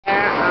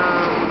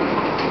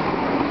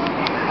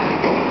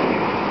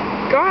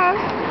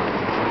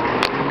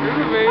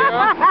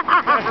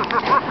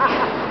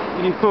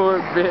Your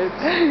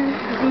bitch.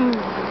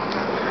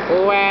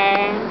 Or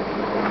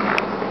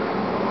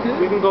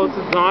we can go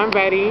to Dawn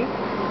Ready.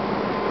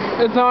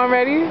 It's on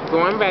ready?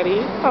 Dawn Ready.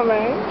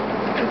 Alright.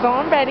 It's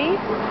on ready.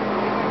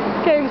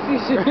 KFC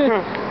shit.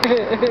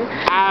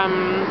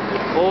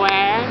 Or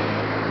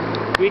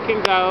we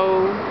can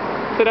go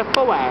to the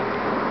four.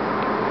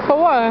 For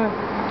what?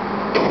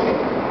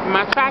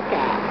 My track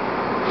out.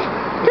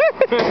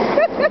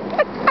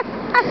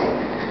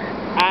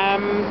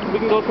 We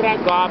can go to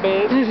that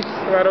garbage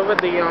right over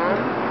there.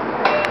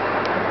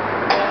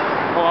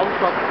 Oh, I was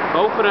fuck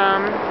both of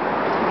them.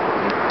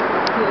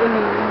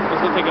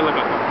 Let's go take a look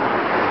at them.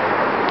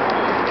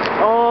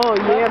 Oh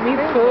yeah, me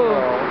too.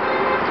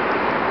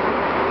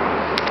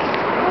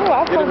 Oh,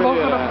 I'll fuck both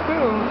of them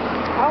too.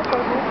 I'll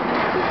fuck them.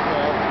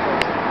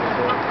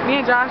 Me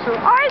and Joshua.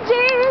 RG!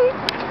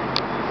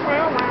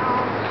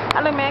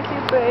 I look mad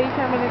cute, but he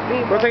came in his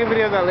seat. We're taking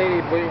videos of that lady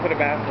waiting for the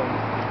bathroom.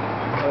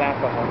 I laugh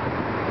at her.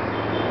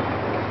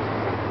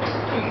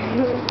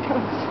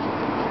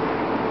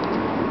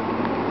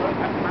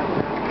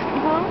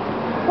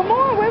 Come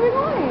on, where we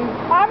going?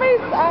 I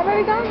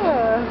already got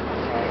her.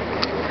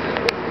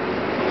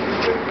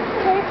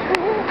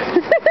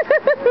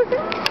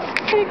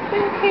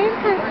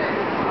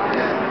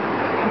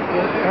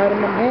 Out of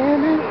my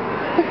hand.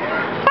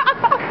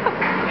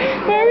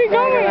 Where are we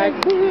going?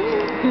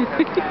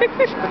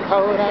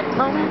 Oh, that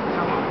coming.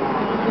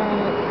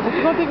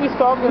 You don't think we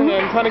stalking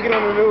him, trying to get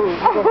on the news?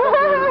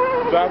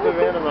 Drop the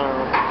van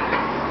around.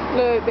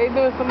 Look, they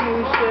doing some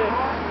new shit.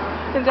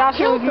 And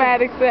Joshua was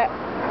mad excited.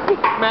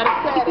 Mad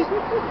excited.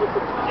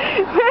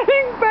 Mad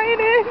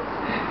excited.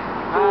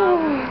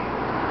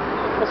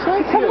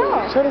 Come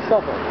on. Shut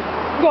yourself up.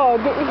 Go,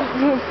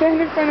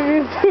 stand in front of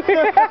me.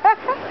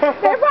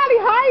 They probably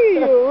hire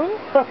you.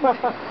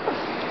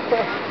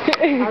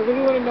 I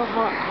really want to know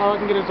how I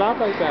can get a job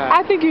like that.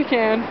 I think you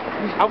can.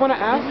 I want to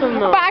ask them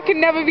though. But I can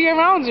never be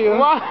around you.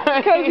 Why?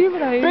 Because you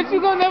like... Bitch, you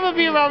gonna never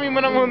be around me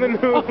when I'm on the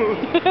news.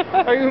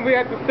 Or you gonna be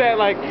at the set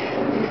like,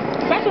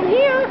 back from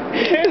here.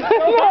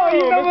 No,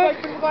 you know what?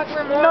 Like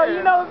no,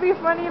 you know what'd be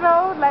funny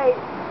though? Like,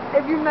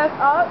 if you mess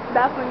up,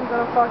 that's when you're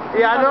gonna fuck.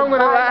 Yeah, I know I'm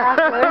gonna laugh.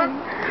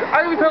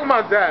 I'm gonna be talking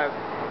about death.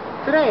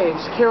 Today,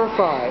 Shakira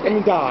fried and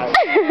he died.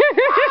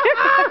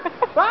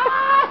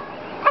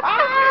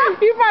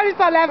 You probably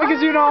start laughing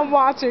because you know I'm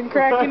watching,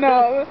 cracking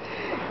up.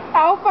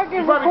 I'll fucking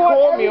you probably record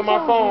called me on my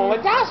phone.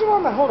 Like, Joshua,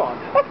 I'm like, hold on.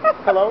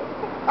 Hello?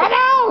 I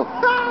know!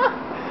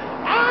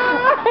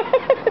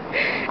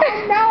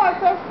 Oh no, I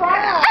said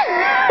fried.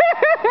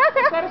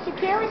 I said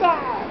Shakira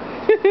died.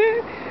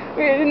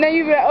 And then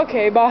you be like,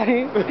 okay,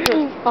 bye.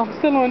 I'm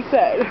still on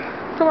set.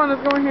 Come on,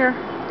 let's go in here.